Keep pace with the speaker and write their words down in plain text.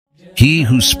He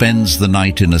who spends the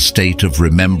night in a state of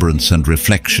remembrance and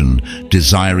reflection,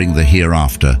 desiring the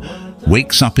hereafter,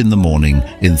 wakes up in the morning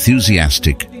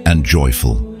enthusiastic and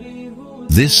joyful.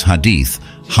 This hadith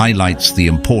highlights the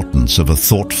importance of a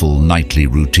thoughtful nightly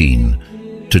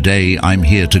routine. Today, I'm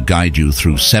here to guide you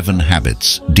through 7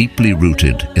 habits deeply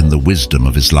rooted in the wisdom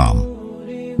of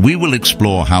Islam. We will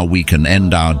explore how we can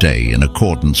end our day in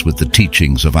accordance with the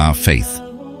teachings of our faith,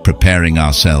 preparing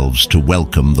ourselves to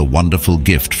welcome the wonderful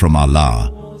gift from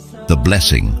Allah, the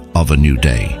blessing of a new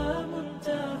day.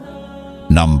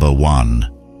 Number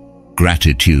 1.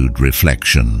 Gratitude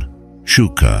reflection.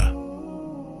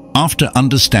 Shukr. After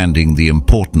understanding the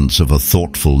importance of a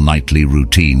thoughtful nightly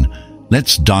routine,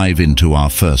 let's dive into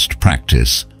our first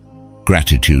practice,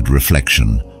 gratitude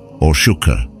reflection, or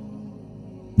shukr.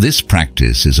 This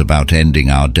practice is about ending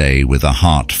our day with a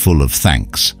heart full of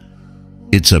thanks.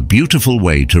 It's a beautiful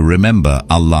way to remember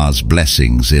Allah's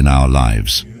blessings in our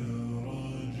lives.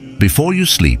 Before you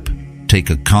sleep, take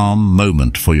a calm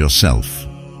moment for yourself.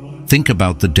 Think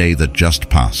about the day that just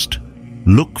passed.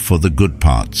 Look for the good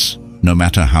parts, no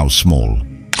matter how small.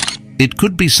 It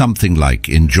could be something like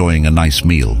enjoying a nice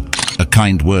meal, a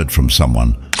kind word from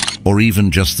someone, or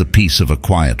even just the peace of a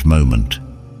quiet moment.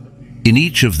 In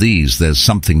each of these, there's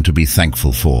something to be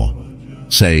thankful for.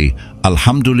 Say,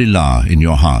 Alhamdulillah in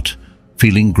your heart,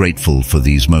 feeling grateful for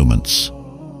these moments.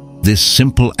 This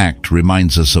simple act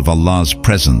reminds us of Allah's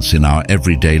presence in our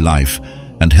everyday life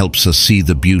and helps us see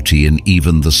the beauty in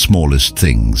even the smallest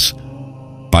things.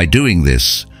 By doing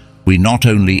this, we not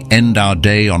only end our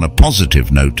day on a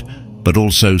positive note, but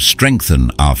also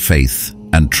strengthen our faith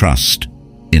and trust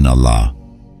in Allah.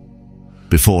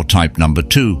 Before type number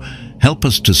 2, help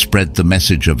us to spread the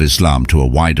message of Islam to a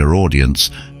wider audience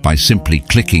by simply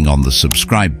clicking on the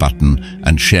subscribe button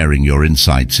and sharing your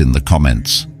insights in the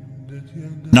comments.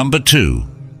 Number 2.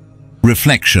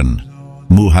 Reflection,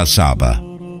 muhasabah.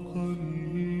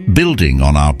 Building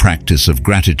on our practice of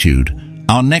gratitude,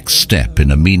 our next step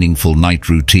in a meaningful night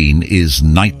routine is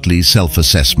nightly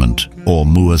self-assessment, or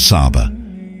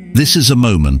muhasabah. This is a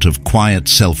moment of quiet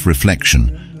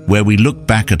self-reflection where we look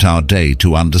back at our day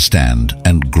to understand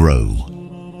and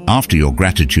grow. After your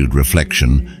gratitude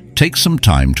reflection, take some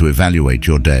time to evaluate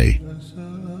your day.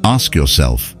 Ask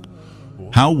yourself,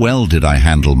 how well did I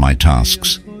handle my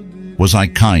tasks? Was I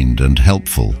kind and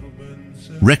helpful?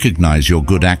 Recognize your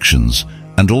good actions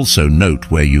and also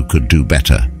note where you could do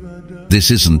better.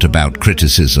 This isn't about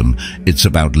criticism, it's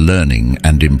about learning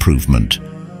and improvement.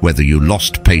 Whether you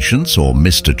lost patience or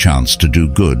missed a chance to do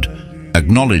good,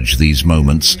 acknowledge these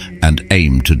moments and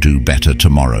aim to do better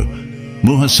tomorrow.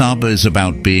 Muhasabah is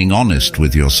about being honest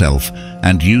with yourself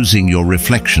and using your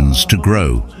reflections to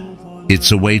grow.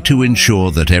 It's a way to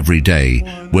ensure that every day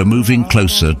we're moving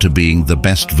closer to being the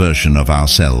best version of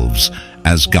ourselves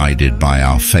as guided by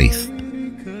our faith.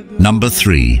 Number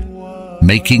 3.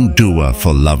 Making dua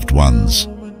for loved ones.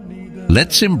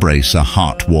 Let's embrace a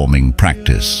heartwarming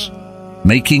practice.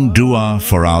 Making dua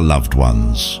for our loved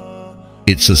ones.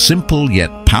 It's a simple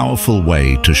yet powerful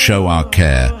way to show our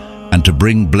care and to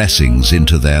bring blessings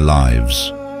into their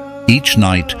lives. Each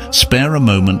night, spare a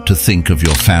moment to think of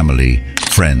your family,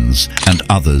 friends, and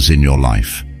others in your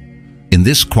life. In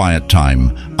this quiet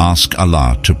time, ask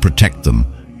Allah to protect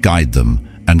them, guide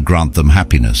them, and grant them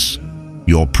happiness.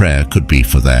 Your prayer could be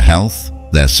for their health,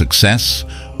 their success,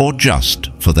 or just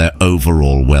for their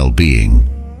overall well-being.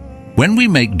 When we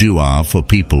make dua for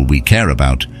people we care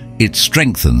about, it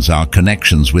strengthens our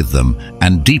connections with them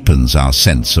and deepens our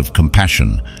sense of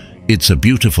compassion. It's a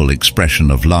beautiful expression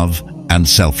of love and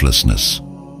selflessness.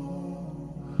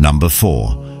 Number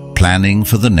 4. Planning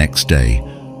for the next day.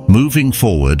 Moving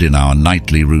forward in our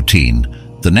nightly routine,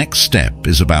 the next step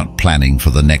is about planning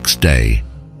for the next day.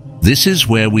 This is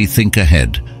where we think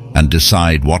ahead and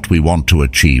decide what we want to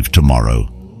achieve tomorrow,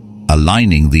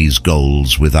 aligning these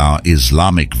goals with our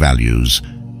Islamic values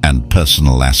and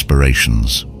personal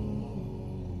aspirations.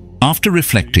 After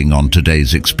reflecting on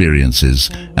today's experiences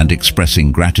and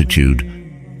expressing gratitude,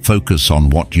 focus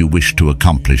on what you wish to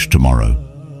accomplish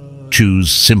tomorrow.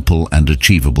 Choose simple and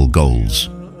achievable goals.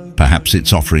 Perhaps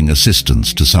it's offering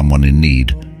assistance to someone in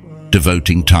need,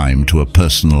 devoting time to a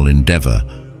personal endeavor,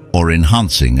 or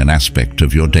enhancing an aspect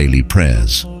of your daily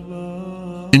prayers.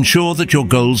 Ensure that your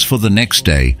goals for the next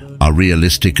day are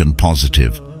realistic and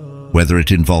positive, whether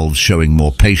it involves showing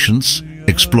more patience,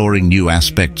 exploring new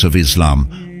aspects of Islam,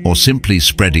 or simply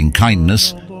spreading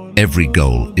kindness. Every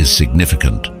goal is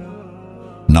significant.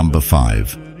 Number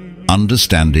 5.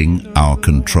 Understanding our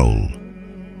control.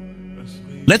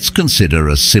 Let's consider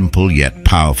a simple yet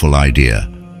powerful idea,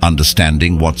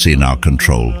 understanding what's in our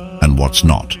control and what's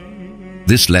not.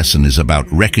 This lesson is about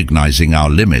recognizing our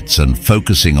limits and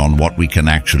focusing on what we can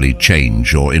actually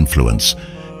change or influence.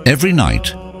 Every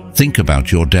night, think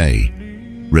about your day.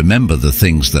 Remember the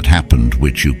things that happened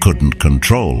which you couldn't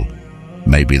control.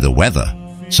 Maybe the weather,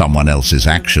 someone else's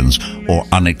actions, or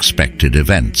unexpected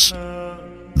events.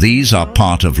 These are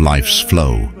part of life's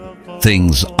flow,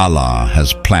 things Allah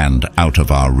has planned out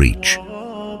of our reach.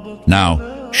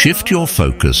 Now, shift your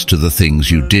focus to the things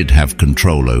you did have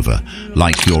control over,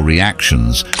 like your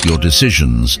reactions, your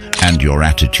decisions, and your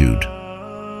attitude.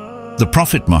 The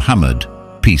Prophet Muhammad,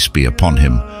 peace be upon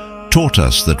him, taught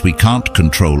us that we can't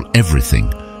control everything,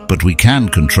 but we can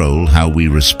control how we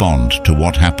respond to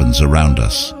what happens around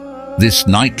us. This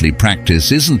nightly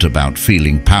practice isn't about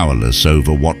feeling powerless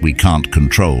over what we can't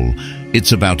control.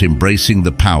 It's about embracing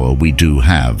the power we do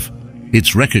have.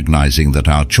 It's recognizing that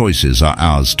our choices are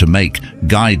ours to make,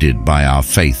 guided by our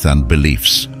faith and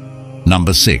beliefs.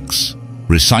 Number 6.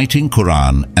 Reciting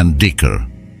Quran and dhikr.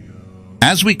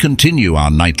 As we continue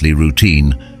our nightly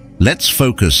routine, let's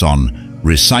focus on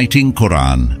reciting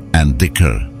Quran and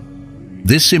dhikr.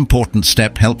 This important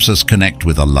step helps us connect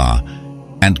with Allah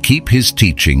and keep His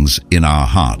teachings in our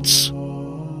hearts.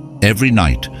 Every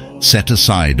night, set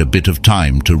aside a bit of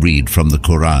time to read from the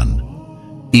Quran.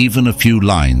 Even a few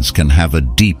lines can have a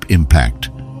deep impact.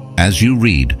 As you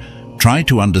read, try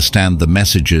to understand the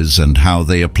messages and how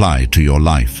they apply to your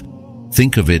life.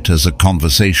 Think of it as a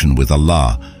conversation with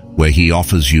Allah, where He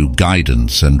offers you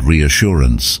guidance and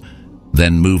reassurance.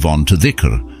 Then move on to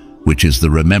dhikr, which is the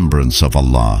remembrance of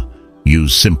Allah.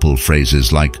 Use simple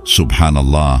phrases like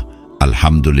Subhanallah,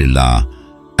 Alhamdulillah,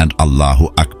 and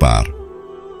Allahu Akbar.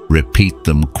 Repeat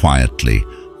them quietly,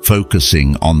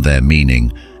 focusing on their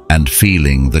meaning and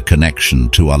feeling the connection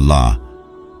to Allah.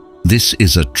 This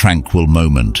is a tranquil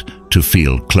moment to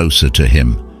feel closer to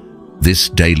Him. This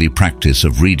daily practice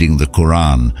of reading the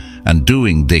Quran and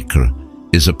doing dhikr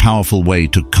is a powerful way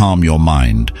to calm your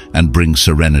mind and bring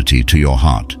serenity to your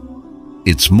heart.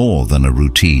 It's more than a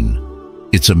routine.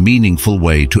 It's a meaningful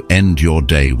way to end your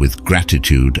day with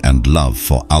gratitude and love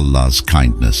for Allah's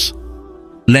kindness.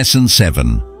 Lesson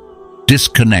 7.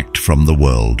 Disconnect from the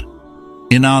world.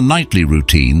 In our nightly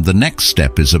routine, the next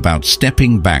step is about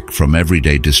stepping back from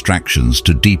everyday distractions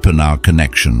to deepen our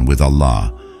connection with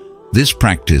Allah. This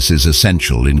practice is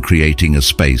essential in creating a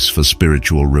space for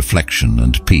spiritual reflection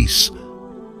and peace.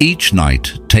 Each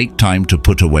night, take time to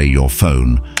put away your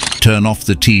phone, turn off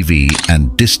the TV,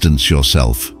 and distance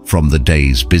yourself from the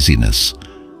day's busyness.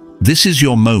 This is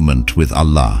your moment with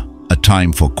Allah, a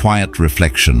time for quiet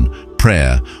reflection,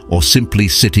 prayer, or simply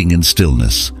sitting in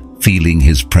stillness, feeling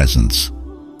His presence.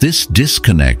 This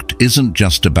disconnect isn't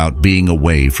just about being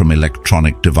away from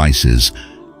electronic devices.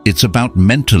 It's about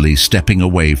mentally stepping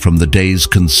away from the day's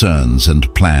concerns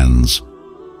and plans.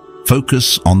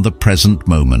 Focus on the present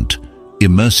moment,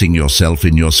 immersing yourself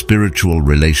in your spiritual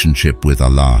relationship with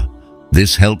Allah.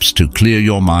 This helps to clear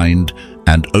your mind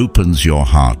and opens your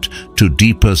heart to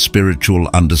deeper spiritual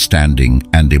understanding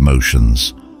and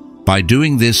emotions. By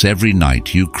doing this every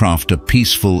night, you craft a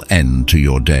peaceful end to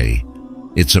your day.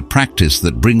 It's a practice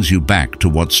that brings you back to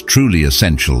what's truly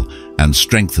essential and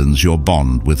strengthens your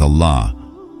bond with Allah.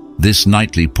 This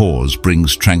nightly pause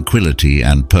brings tranquility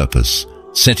and purpose,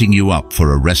 setting you up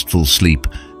for a restful sleep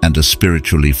and a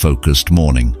spiritually focused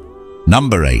morning.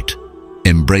 Number 8.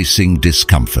 Embracing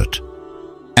discomfort.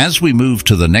 As we move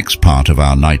to the next part of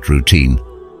our night routine,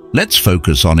 let's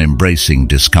focus on embracing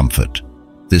discomfort.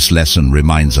 This lesson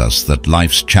reminds us that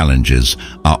life's challenges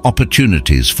are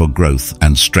opportunities for growth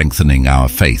and strengthening our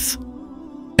faith.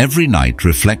 Every night,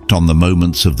 reflect on the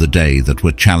moments of the day that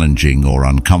were challenging or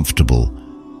uncomfortable.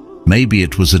 Maybe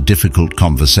it was a difficult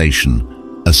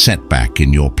conversation, a setback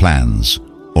in your plans,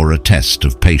 or a test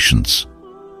of patience.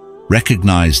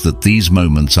 Recognize that these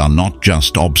moments are not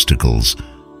just obstacles,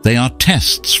 they are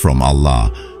tests from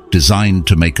Allah, designed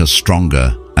to make us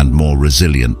stronger and more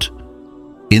resilient.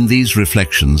 In these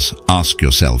reflections, ask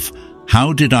yourself,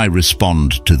 how did I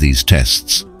respond to these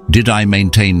tests? Did I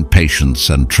maintain patience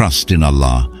and trust in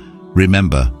Allah?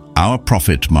 Remember, our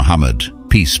Prophet Muhammad,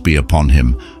 peace be upon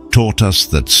him, taught us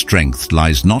that strength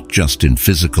lies not just in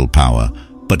physical power,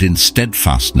 but in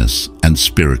steadfastness and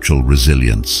spiritual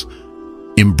resilience.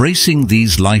 Embracing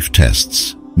these life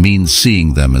tests means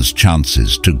seeing them as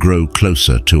chances to grow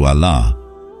closer to Allah.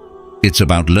 It's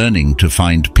about learning to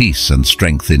find peace and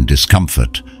strength in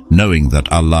discomfort, knowing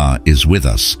that Allah is with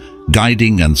us,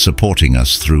 guiding and supporting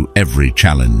us through every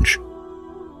challenge.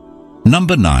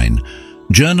 Number 9.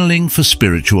 Journaling for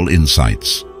spiritual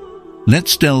insights.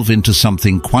 Let's delve into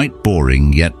something quite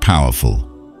boring yet powerful.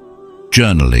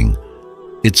 Journaling.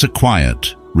 It's a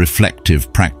quiet,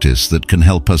 reflective practice that can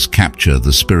help us capture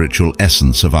the spiritual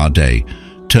essence of our day,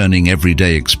 turning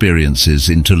everyday experiences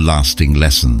into lasting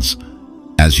lessons.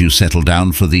 As you settle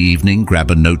down for the evening,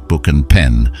 grab a notebook and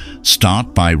pen.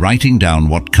 Start by writing down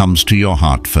what comes to your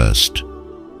heart first.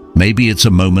 Maybe it's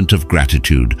a moment of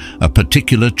gratitude, a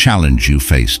particular challenge you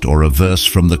faced, or a verse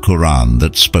from the Quran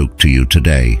that spoke to you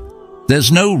today.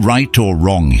 There's no right or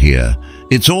wrong here.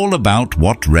 It's all about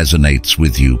what resonates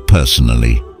with you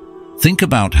personally. Think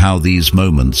about how these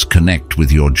moments connect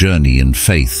with your journey in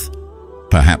faith.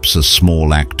 Perhaps a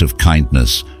small act of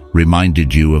kindness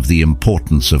reminded you of the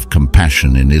importance of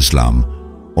compassion in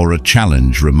Islam, or a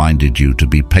challenge reminded you to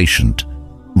be patient.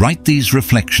 Write these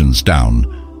reflections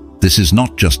down. This is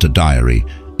not just a diary,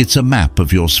 it's a map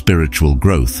of your spiritual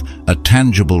growth, a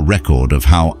tangible record of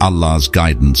how Allah's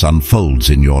guidance unfolds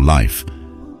in your life.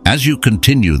 As you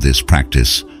continue this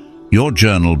practice, your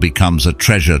journal becomes a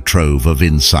treasure trove of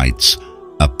insights,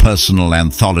 a personal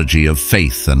anthology of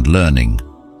faith and learning.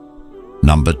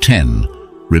 Number 10.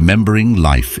 Remembering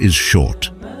life is short.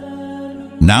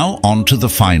 Now on to the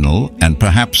final and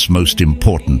perhaps most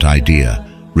important idea,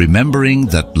 remembering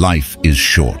that life is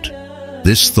short.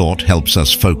 This thought helps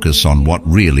us focus on what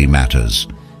really matters.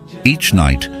 Each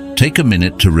night, take a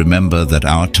minute to remember that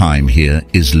our time here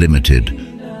is limited.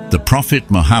 The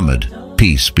Prophet Muhammad,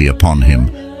 peace be upon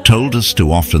him, told us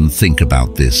to often think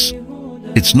about this.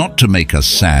 It's not to make us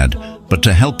sad, but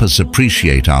to help us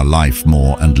appreciate our life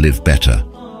more and live better.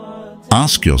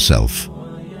 Ask yourself,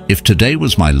 if today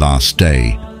was my last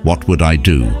day, what would I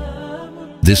do?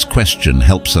 This question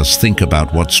helps us think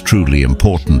about what's truly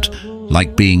important,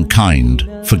 like being kind,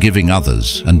 forgiving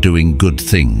others, and doing good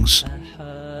things.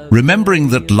 Remembering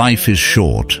that life is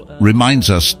short reminds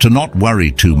us to not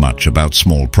worry too much about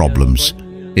small problems.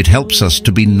 It helps us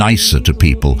to be nicer to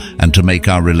people and to make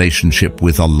our relationship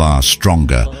with Allah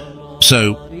stronger.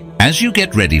 So, as you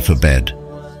get ready for bed,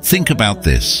 think about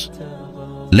this.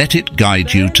 Let it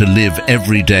guide you to live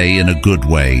every day in a good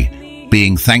way,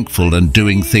 being thankful and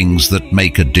doing things that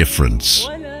make a difference.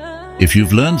 If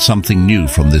you've learned something new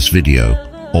from this video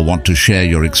or want to share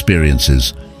your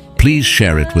experiences, please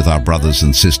share it with our brothers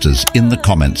and sisters in the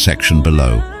comment section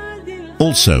below.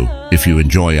 Also, if you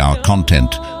enjoy our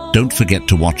content, don't forget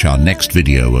to watch our next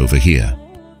video over here.